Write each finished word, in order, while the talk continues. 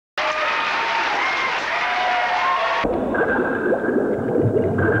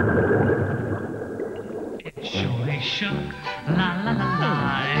show, la la la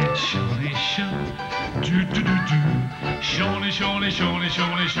la. It's Shawnee show, do do do do. Shawnee, Shawnee, Shawnee,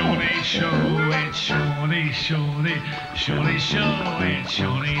 Shawnee, Shawnee show. It's Shawnee, Shawnee, Shawnee show. It's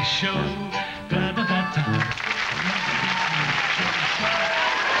Shawnee show, da da da da.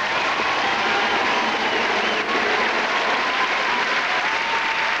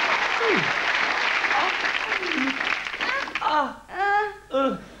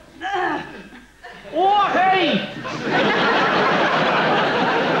 Oh, hey!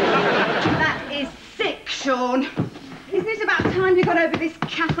 That is sick, Sean. Isn't it about time you got over this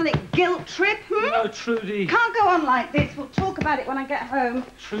Catholic guilt trip, No, Trudy. Can't go on like this. We'll talk about it when I get home.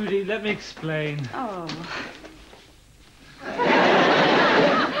 Trudy, let me explain. Oh.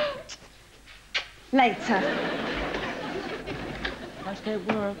 Later. Nice day at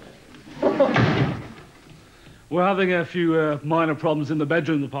work. We're having a few minor problems in the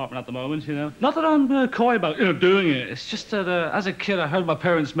bedroom department at the moment, you know. Not that I'm coy about, doing it. It's just that as a kid, I heard my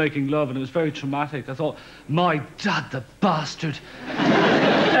parents making love, and it was very traumatic. I thought, my dad, the bastard.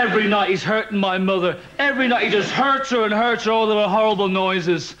 Every night he's hurting my mother. Every night he just hurts her and hurts her, all the horrible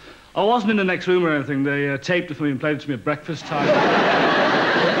noises. I wasn't in the next room or anything. They taped it for me and played it to me at breakfast time.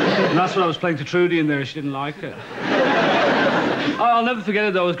 And that's what I was playing to Trudy in there. She didn't like it. I'll never forget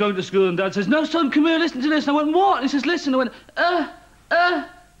it, though. I was going to school and Dad says, "No, son, come here, listen to this." And I went, "What?" And he says, "Listen." I went, I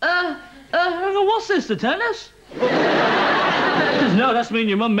go, "What's this, the tennis?" He says, "No, that's me and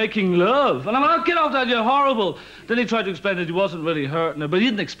your mum making love." And I went, "Oh, get off that, you're horrible." Then he tried to explain that he wasn't really hurting her, but he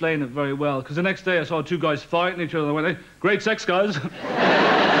didn't explain it very well, because the next day I saw two guys fighting each other, and I went, "Hey, great sex, guys."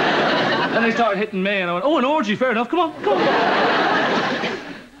 Then they started hitting me, and I went, "Oh, an orgy, fair enough, come on, come on."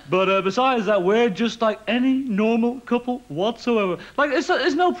 But besides that, we're just like any normal couple whatsoever. Like, it's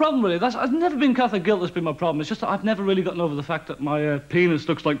no problem, really. I've never been Catholic guilt that's been my problem. It's just that I've never really gotten over the fact that my penis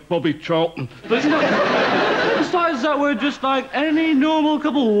looks like Bobby Charlton. But, besides that, we're just like any normal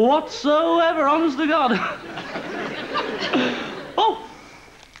couple whatsoever, honest to God. Oh,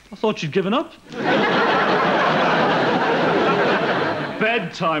 I thought you'd given up.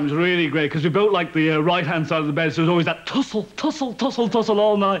 Bedtime's really great, because we both like the right-hand side of the bed, so there's always that tussle, tussle, tussle, tussle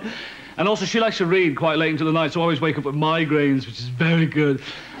all night. And also, she likes to read quite late into the night, so I always wake up with migraines, which is very good.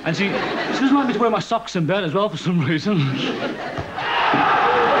 And she doesn't like me to wear my socks in bed as well, for some reason.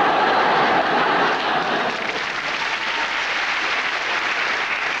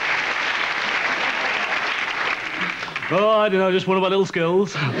 Oh, I don't know, just one of my little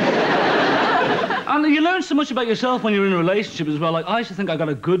skills. And you learn so much about yourself when you're in a relationship as well. Like, I used to think I got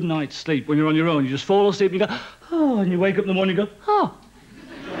a good night's sleep when you're on your own. You just fall asleep and you go, oh, and you wake up in the morning and you go, oh,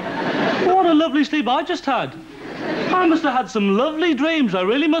 what a lovely sleep I just had. I must have had some lovely dreams, I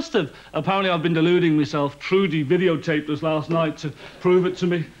really must have. Apparently I've been deluding myself. Trudy videotaped us last night to prove it to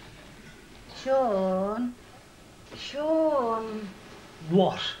me. Sean. Sean.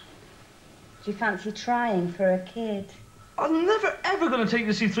 What? Do you fancy trying for a kid? I'm never, ever going to take you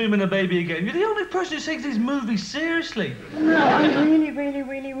to see 3 Minute Baby again. You're the only person who takes these movies seriously. No, I really, really,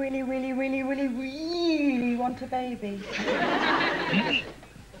 really, really, really, really, really, really want a baby.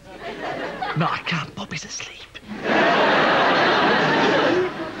 No, I can't. Bobby's asleep.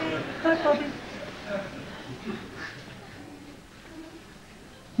 Hi, Bobby.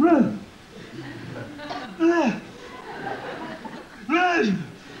 Run.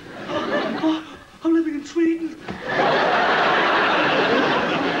 I'm living in Sweden.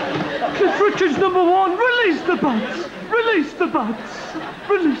 Cliff Richards #1, release the butts! Release the butts!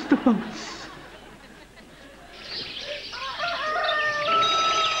 Release the butts!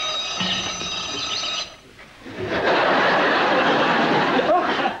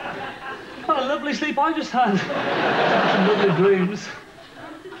 What a lovely sleep I just had. Some lovely dreams.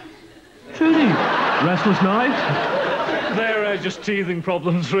 Trudy, restless night? They're just teething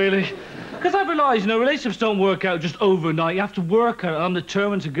problems, really. Because I've realised, relationships don't work out just overnight. You have to work out. I'm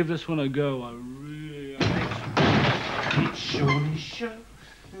determined to give this one a go. I really am. Shawnee show.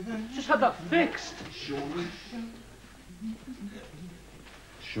 Just had that fixed. Shawnee show.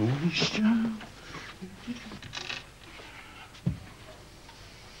 Shawnee show.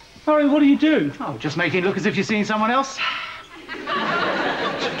 Barry, what are you doing? Oh, just making it look as if you're seeing someone else.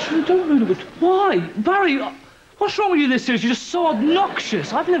 Don't ruin it. Why? Barry, what's wrong with you this series? You're just so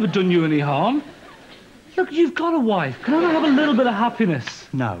obnoxious. I've never done you any harm. Look, you've got a wife. Can I have a little bit of happiness?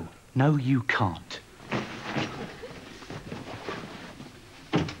 No, you can't.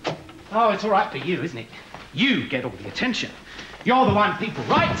 Oh, it's all right for you, isn't it? You get all the attention. You're the one people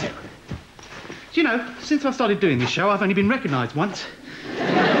write to. Do you know, since I started doing this show, I've only been recognised once.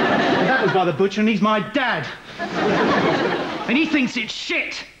 And that was by the butcher, and he's my dad. And he thinks it's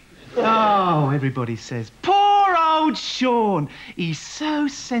shit. Oh, everybody says, poor old Sean. He's so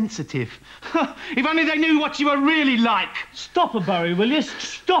sensitive. If only they knew what you were really like. Stop it, Barry, will you?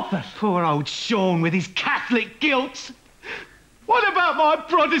 Stop it. Poor old Sean with his Catholic guilt. What about my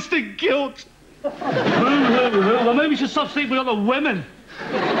Protestant guilt? Well, maybe you should stop sleeping with other women.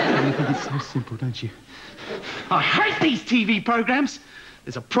 You think it's so simple, don't you? I hate these TV programmes.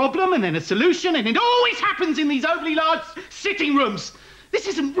 There's a problem and then a solution, and it always happens in these overly large sitting rooms. This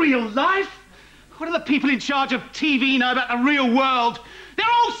isn't real life. What do the people in charge of TV know about the real world? They're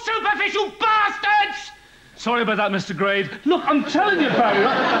all superficial bastards! Sorry about that, Mr. Grade. Look, I'm telling you, Barry,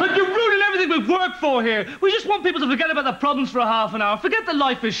 look, you're ruining everything we've worked for here. We just want people to forget about the problems for a half an hour. Forget that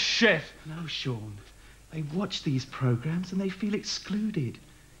life is shit. No, Sean. They watch these programmes and they feel excluded.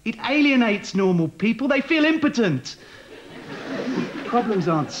 It alienates normal people. They feel impotent. Problems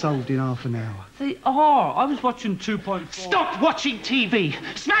aren't solved in half an hour. They are. I was watching 2.4. Stop watching TV!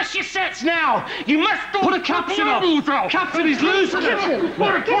 Smash your sets now! You must Put a caption up! Captain, he's losing it!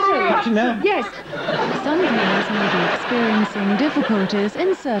 Captain now? Yes. Some viewers may be experiencing difficulties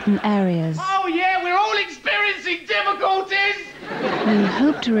in certain areas. Oh, yeah, we're all experiencing difficulties! We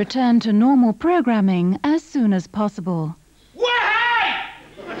hope to return to normal programming as soon as possible. Wahey!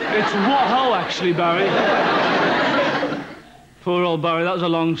 It's what-ho, actually, Barry. Poor old Barry, that was a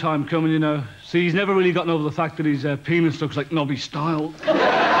long time coming, you know. See, he's never really gotten over the fact that his penis looks like Nobby Style.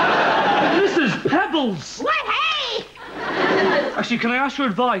 Mrs. Pebbles! Hey! Actually, can I ask your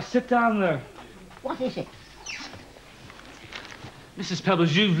advice? Sit down there. What is it? Mrs.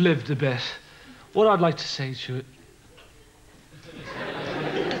 Pebbles, you've lived a bit. What I'd like to say to you...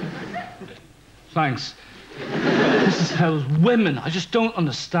 Thanks. Mrs. Pebbles, women, I just don't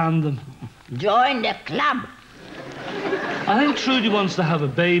understand them. Join the club. I think Trudy wants to have a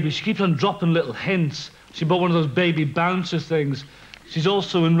baby. She keeps on dropping little hints. She bought one of those baby bouncer things. She's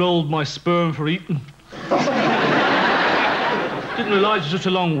also enrolled my sperm for eating. Didn't realise there's such a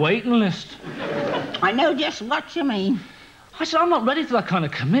long waiting list. I know just what you mean. I said, I'm not ready for that kind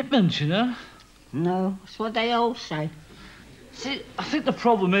of commitment, you know. No, that's what they all say. See, I think the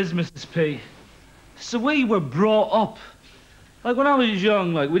problem is, Mrs. P, it's the way we're brought up. Like, when I was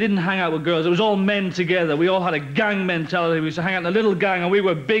young, like, we didn't hang out with girls. It was all men together. We all had a gang mentality. We used to hang out in a little gang, and we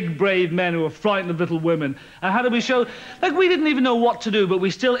were big, brave men who were frightened of little women. And how did we show... Like, we didn't even know what to do, but we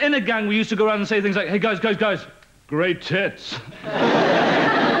still, in a gang, we used to go around and say things like, hey, guys, great tits.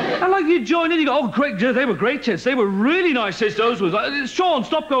 And, like, you join in, you go, oh, great, yeah, they were great tits. They were really nice tits, those ones. Like, Sean,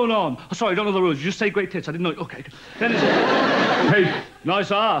 stop going on. Oh, sorry, I don't know the rules. You just say great tits. I didn't know. Okay. Then it's... Hey,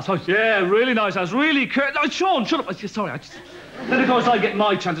 nice ass. Oh, yeah, really nice ass. Really curt. No, Sean, shut up. Sorry, I just... Then, of course, I get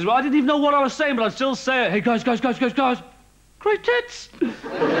my chances. Well, I didn't even know what I was saying, but I'd still say it. Hey, guys. Great tits.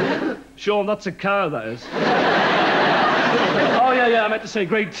 Sean, that's a cow, that is. Oh, yeah, I meant to say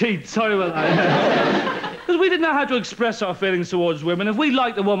great teeth. Sorry about that. Because we didn't know how to express our feelings towards women. If we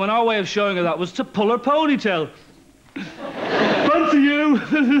liked a woman, our way of showing her that was to pull her ponytail. Fancy you.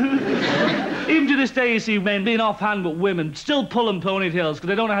 Even to this day, you see men being offhand with women, still pulling ponytails because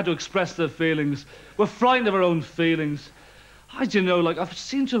they don't know how to express their feelings. We're frightened of our own feelings. I don't know, like, I've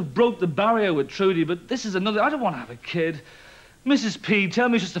seemed to have broke the barrier with Trudy, but this is another... I don't want to have a kid. Mrs. P, tell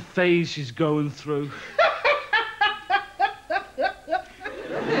me it's just a phase she's going through.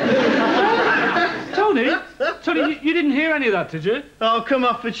 Tony, you didn't hear any of that, did you? Oh, come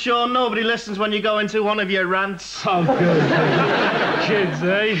off it, Sean. Nobody listens when you go into one of your rants. Oh, good. Kids,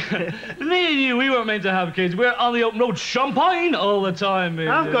 eh? Me and you, we weren't meant to have kids. We're on the open road, champagne all the time.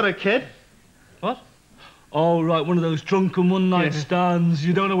 I've got a kid. What? Oh, right, one of those drunken one-night stands.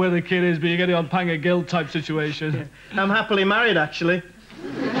 You don't know where the kid is, but you get it on pang of guilt type situation. Yeah. I'm happily married, actually.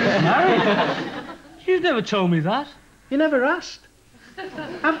 Married? You've never told me that. You never asked.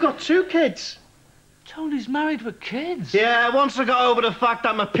 I've got 2 kids. Tony's married with kids. Yeah, once I got over the fact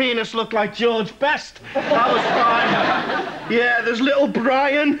that my penis looked like George Best, that was fine. Yeah, there's little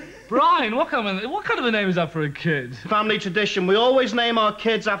Brian. Brian, what kind of a name is that for a kid? Family tradition. We always name our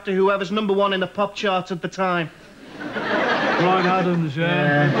kids after whoever's #1 in the pop charts at the time. Brian Adams,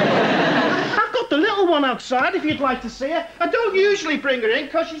 yeah. I've got the little one outside if you'd like to see her. I don't usually bring her in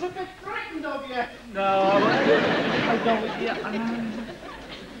because she's a bit frightened of you. No, I don't. Yeah.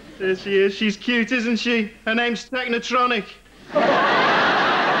 There she is. She's cute, isn't she? Her name's Technotronic.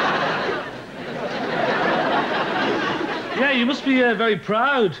 Yeah, you must be very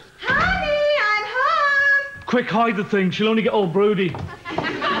proud. Honey, I'm home. Quick, hide the thing. She'll only get all broody.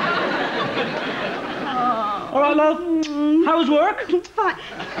 All right, love. How's work? Fine.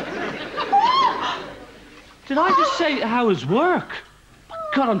 Did I just say how's work?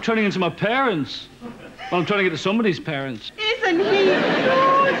 God, I'm turning into my parents. Well, I'm turning into somebody's parents. Isn't he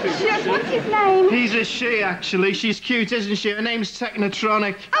gorgeous? Shush, what's his name? He's a she, actually. She's cute, isn't she? Her name's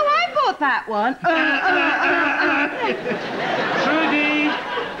Technotronic. Oh, I bought that one.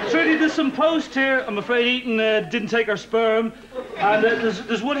 Trudy, there's some post here. I'm afraid Eaton didn't take her sperm. And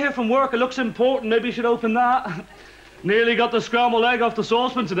there's one here from work. It looks important. Maybe you should open that. Nearly got the scrambled egg off the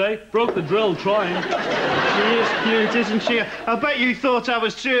saucepan today. Broke the drill trying. She is cute, isn't she? I bet you thought I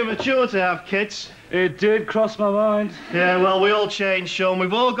was too immature to have kids. It did cross my mind. Yeah, well, we all change, Sean.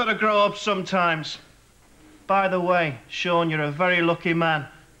 We've all got to grow up sometimes. By the way, Sean, you're a very lucky man.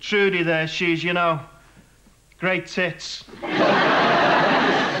 Trudy there, she's, you know, great tits.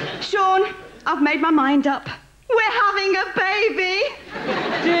 Sean, I've made my mind up. We're having a baby.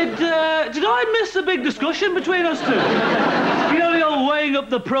 Did I miss a big discussion between us two? You know, the old weighing up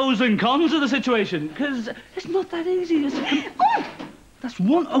the pros and cons of the situation? Because it's not that easy. That's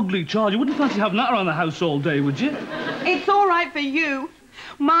one ugly child. You wouldn't fancy having that around the house all day, would you? It's all right for you.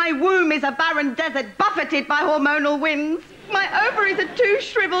 My womb is a barren desert buffeted by hormonal winds. My ovaries are two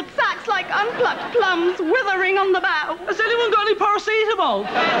shriveled sacks like unplucked plums withering on the bough. Has anyone got any paracetamol?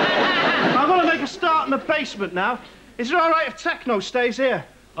 I'm going to make a start in the basement now. Is it all right if Techno stays here?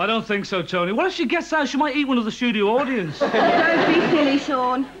 I don't think so, Tony. What if she gets out? She might eat one of the studio audience. Don't be silly,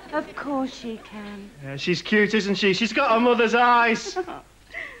 Sean. Of course she can. Yeah, she's cute, isn't she? She's got her mother's eyes.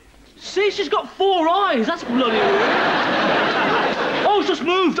 See, she's got 4 eyes. That's bloody weird. Oh, it's just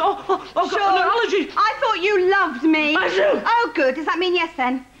moved. Oh, I've got an allergy. I thought you loved me. I do. Oh, good. Does that mean yes,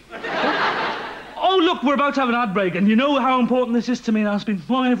 then? Oh, look, we're about to have an ad break, and you know how important this is to me now. It's been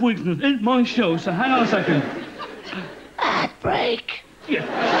 5 weeks in my show, so hang on a second. Ad break. Yeah.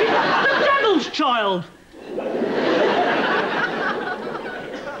 The devil's child.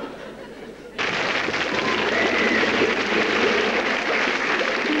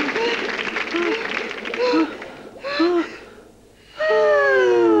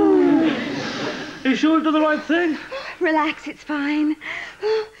 You sure you've done the right thing? Relax, it's fine.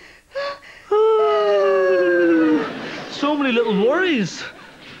 So many little worries.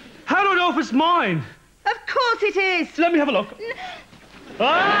 How do I know if it's mine? Of course it is. Let me have a look.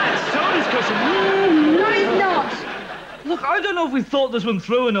 Ah, it's Tony's cushion. No, it's not. Look, I don't know if we thought this one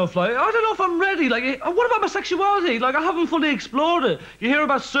through enough. Like, I don't know if I'm ready. Like, what about my sexuality? Like, I haven't fully explored it. You hear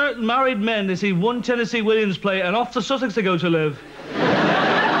about certain married men, they see one Tennessee Williams play and off to Sussex they go to live.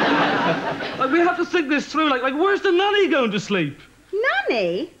 Like, we have to think this through. Like, where's the nanny going to sleep?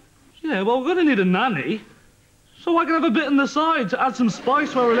 Nanny? Yeah, well, we're going to need a nanny. So I can have a bit on the side to add some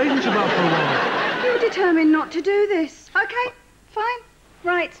spice to our relationship after a while. You're determined not to do this. OK, fine.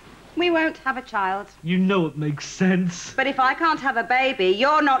 Right. We won't have a child. You know it makes sense. But if I can't have a baby,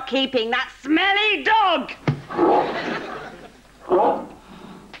 you're not keeping that smelly dog!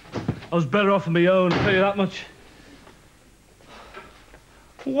 I was better off on my own, I'll tell you that much.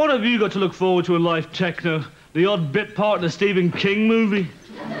 What have you got to look forward to in life, Techno? The odd bit part in a Stephen King movie?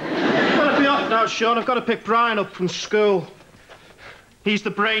 I've got to be off now, Sean. I've got to pick Brian up from school. He's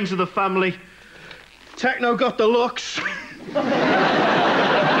the brains of the family. Techno got the looks.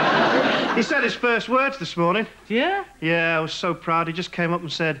 He said his first words this morning. Yeah? Yeah, I was so proud. He just came up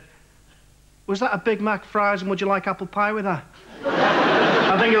and said, "Was that a Big Mac fries and would you like apple pie with that?"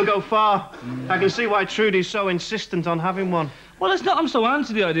 I think he'll go far. I can see why Trudy's so insistent on having one. Well, it's not I'm so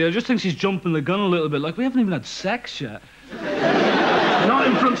anti the idea. I just think she's jumping the gun a little bit. Like, we haven't even had sex yet. Not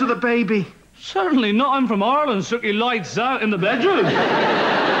in front of the baby. Certainly not. I'm from Ireland. Strictly lights out in the bedroom.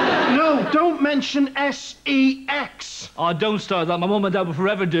 No, don't mention S-E-X. Oh, don't start that. My mum and dad were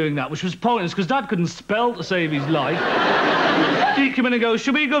forever doing that, which was pointless, because Dad couldn't spell to save his life. He'd come in and go,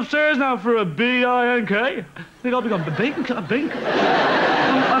 "Should we go upstairs now for a B-I-N-K?" I think I'll be going, "Bink? A bink?"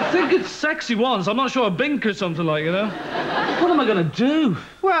 I think it's sexy once. I'm not sure, a bink or something like, you know? What am I going to do?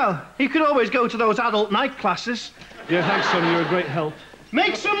 Well, he could always go to those adult night classes. Yeah, thanks, Sonny. You're a great help.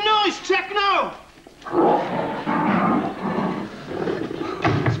 Make some noise, Techno!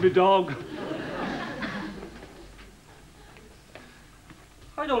 It's my dog.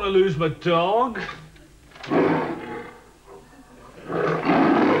 I don't want to lose my dog.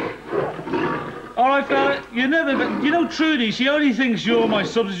 All right, fella, you know Trudy, she only thinks you're my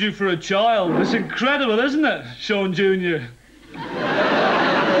substitute for a child. It's incredible, isn't it, Sean Jr.?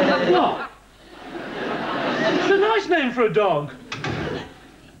 What? It's a nice name for a dog.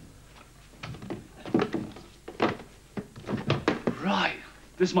 Right,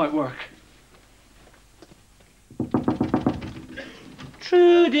 this might work.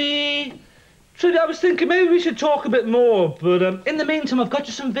 Trudy, I was thinking maybe we should talk a bit more, but in the meantime, I've got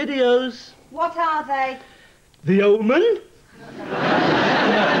you some videos. What are they? The Omen.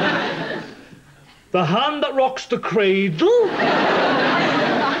 The Hand That Rocks the Cradle.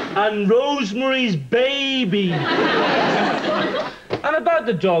 And Rosemary's Baby. And about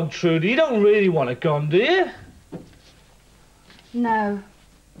the dog, Trudy, you don't really want it gone, do you? No.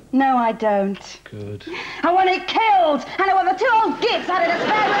 No, I don't. Good. I want it killed, and I want the 2 old gits out of the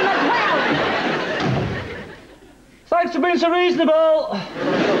spare room as well. Thanks for being so reasonable.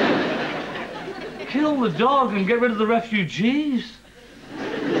 Kill the dog and get rid of the refugees.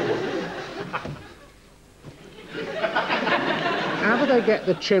 How do they get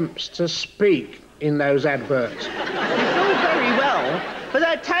the chimps to speak in those adverts? It's all very well, but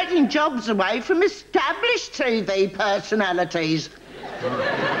they're taking jobs away from established TV personalities.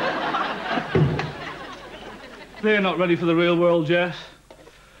 They're not ready for the real world yet.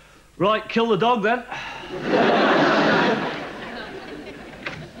 Right, kill the dog then.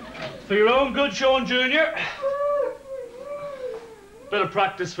 For your own good, Sean Jr. Bit of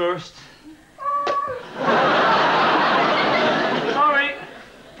practice first. Sorry.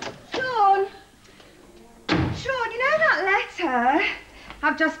 Sean, you know that letter?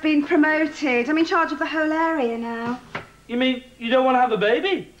 I've just been promoted. I'm in charge of the whole area now. You mean you don't want to have a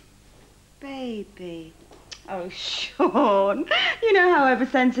baby? Baby. Oh, Sean, you know how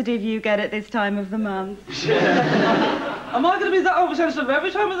oversensitive you get at this time of the month. Am I going to be that oversensitive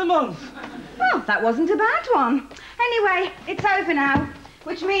every time of the month? Well, that wasn't a bad one. Anyway, it's over now,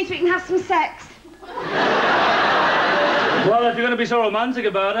 which means we can have some sex. Well, if you're going to be so romantic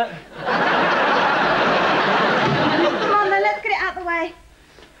about it. Come on then, let's get it out of the way.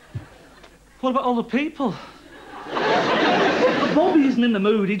 What about all the people? Bobby isn't in the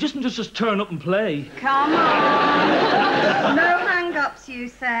mood. He doesn't just turn up and play. Come on. No hang-ups, you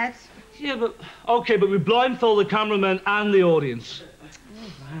said. Yeah, but... OK, but we blindfold the cameraman and the audience. All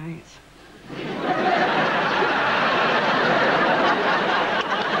right.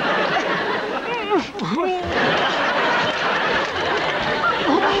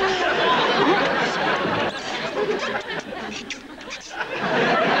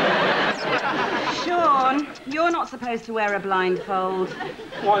 Sean, you're not supposed to wear a blindfold.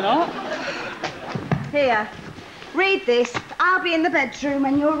 Why not? Here, read this. I'll be in the bedroom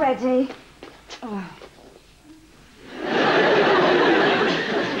when you're ready. Oh.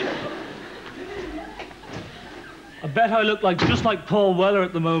 I bet I look just like Paul Weller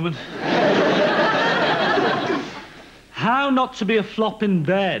at the moment. How not to be a flop in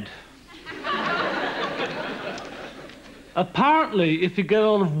bed. Apparently, if you get a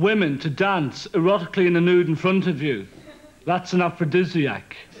lot of women to dance erotically in the nude in front of you, that's an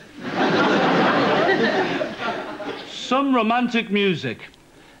aphrodisiac. Some romantic music.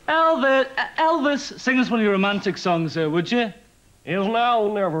 Elvis, sing us one of your romantic songs there, would you? Is now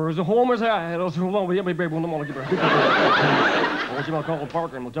or never, as a home as I had, as a home, baby, baby, when I'm on the giver. I want you to call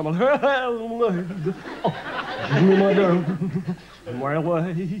Parker and tell me, give me my dough, my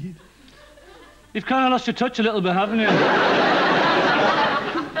way. You've kind of lost your touch a little bit, haven't you?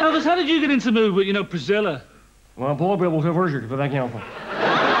 Elvis, how did you get into the mood with, Priscilla? Well, Paul Bill to Richard, for that count.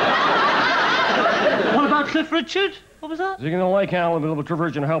 What about Cliff Richard? What was that? Singing the lake out a little bit of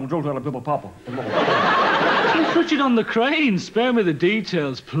Richard and help drove out a people papa. Cliff Richard on the crane. Spare me the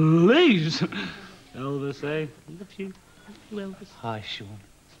details, please. Elvis, eh? Love you. Elvis. Hi, Sean.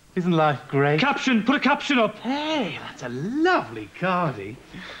 Isn't life great? Caption. Put a caption up. Hey, that's a lovely cardie.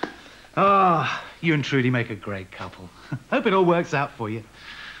 Ah, you and Trudy make a great couple. Hope it all works out for you.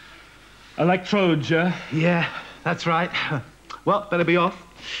 Electrodes, yeah? Yeah, that's right. Well, better be off.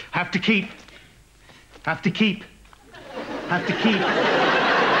 Have to keep. Have to keep. Have to keep.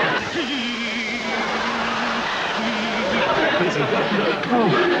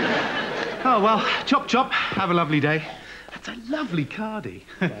 Oh, well, chop chop. Have a lovely day. That's a lovely cardie.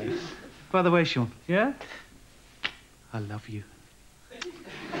 By the way, Sean. Yeah? I love you. Here, mate,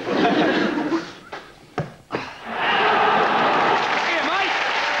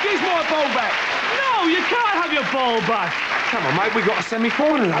 give my ball back. No, you can't have your ball back. Come on, mate, we got a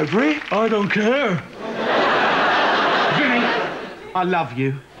semi-final over here. I don't care. Vinny, I love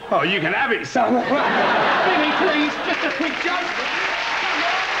you. Oh, you can have it, son. Vinny, please, just a quick joke.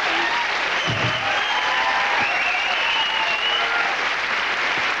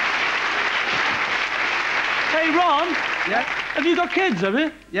 Hey, Ron. Yeah? Have you got kids, have you?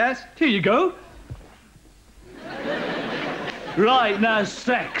 Yes? Here you go. Right, now,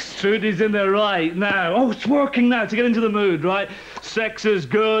 sex. Trudy's in there right now. Oh, it's working now to get into the mood, right? Sex is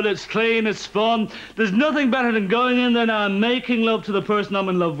good, it's clean, it's fun. There's nothing better than going in there now and making love to the person I'm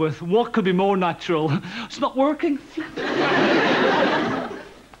in love with. What could be more natural? It's not working.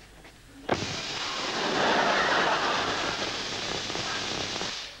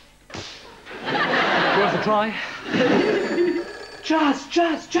 Worth a try. Jazz,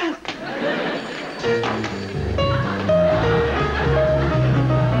 jazz, jazz.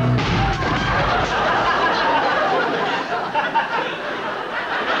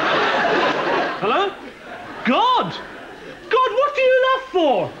 Hello? God! God, what do you laugh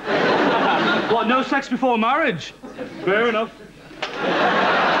for? What, no sex before marriage? Fair enough.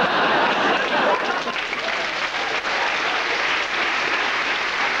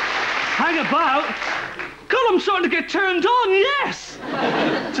 Hang about? God, I'm starting to get turned on, yes!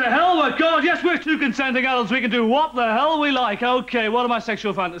 To hell with God, yes, we're two consenting adults. We can do what the hell we like. Okay, what are my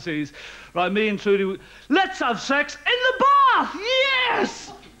sexual fantasies? Right, me and Trudy, let's have sex in the bath!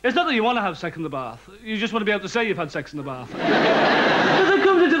 Yes! It's not that you want to have sex in the bath. You just want to be able to say you've had sex in the bath. Because it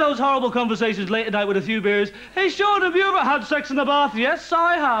comes into those horrible conversations late at night with a few beers. Hey, Sean, have you ever had sex in the bath? Yes,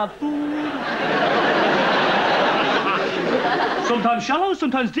 I have. Sometimes shallow,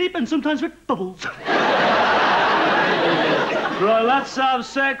 sometimes deep, and sometimes with bubbles. Right, let's have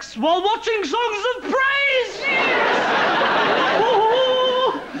sex while watching songs of praise! Yes!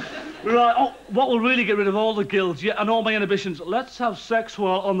 Right, oh, what will really get rid of all the guilt and all my inhibitions? Let's have sex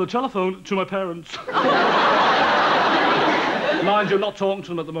while on the telephone to my parents. Mind you, I'm not talking to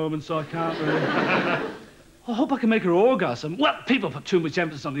them at the moment, so I can't really. I hope I can make her orgasm. Well, people put too much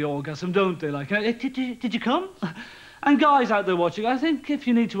emphasis on the orgasm, don't they? Like, did you come? And guys out there watching, I think if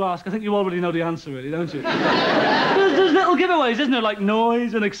you need to ask, I think you already know the answer, really, don't you? There's little giveaways, isn't there? Like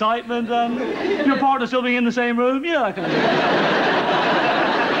noise and excitement and your partner still being in the same room. Yeah, that kind of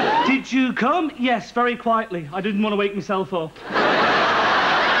thing. Did you come? Yes, very quietly. I didn't want to wake myself up.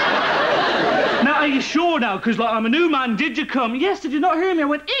 Now, are you sure now? Because, like, I'm a new man. Did you come? Yes, did you not hear me? I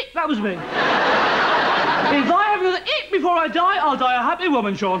went, eek, that was me. If I have another eek before I die, I'll die a happy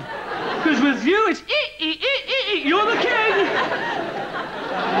woman, Sean. Because with you, it's eek, eek, eek, eek, eek. You're the king.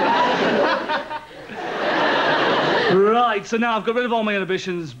 Right, so now I've got rid of all my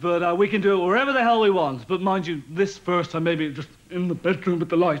inhibitions, but we can do it wherever the hell we want. But mind you, this first time, maybe just in the bedroom with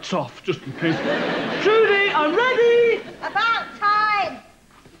the lights off, just in case. Trudy, I'm ready! About time!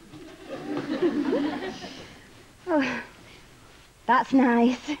 Oh, that's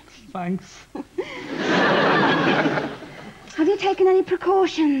nice. Thanks. Have you taken any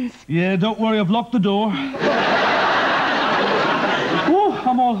precautions? Yeah, don't worry, I've locked the door. Oh,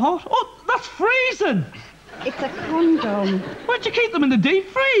 I'm all hot. Oh, that's freezing! It's a condom. Where'd you keep them in the deep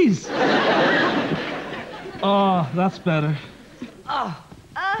freeze? Oh, that's better. I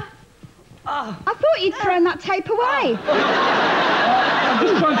thought you'd thrown that tape away. I'm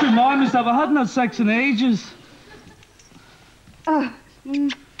just trying to remind myself I hadn't had sex in ages. Oh. Do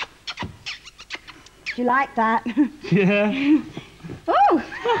you like that? Yeah. Oh.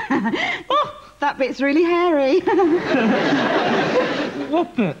 Oh, that bit's really hairy.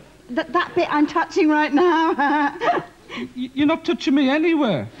 What bit? That bit I'm touching right now. You're not touching me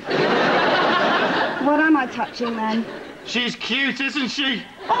anywhere. What am I touching then? She's cute, isn't she?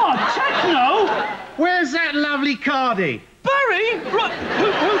 Oh, techno! Where's that lovely Cardi? Barry! Right,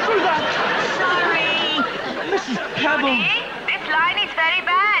 who threw that? Sorry. Mrs. Pebble. Honey, this line is very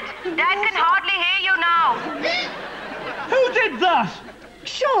bad. Dad can hardly hear you now. Who did that?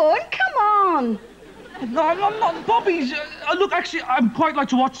 Sean, come on. No, I'm not Bobby's. Look, actually, I'd quite like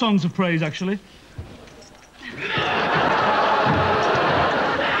to watch songs of praise, actually.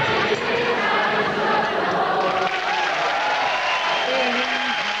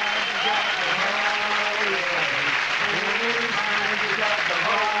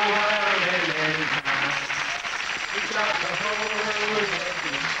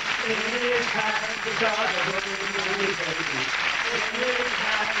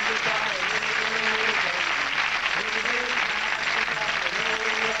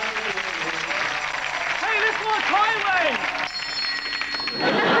 Hey, this one's highway!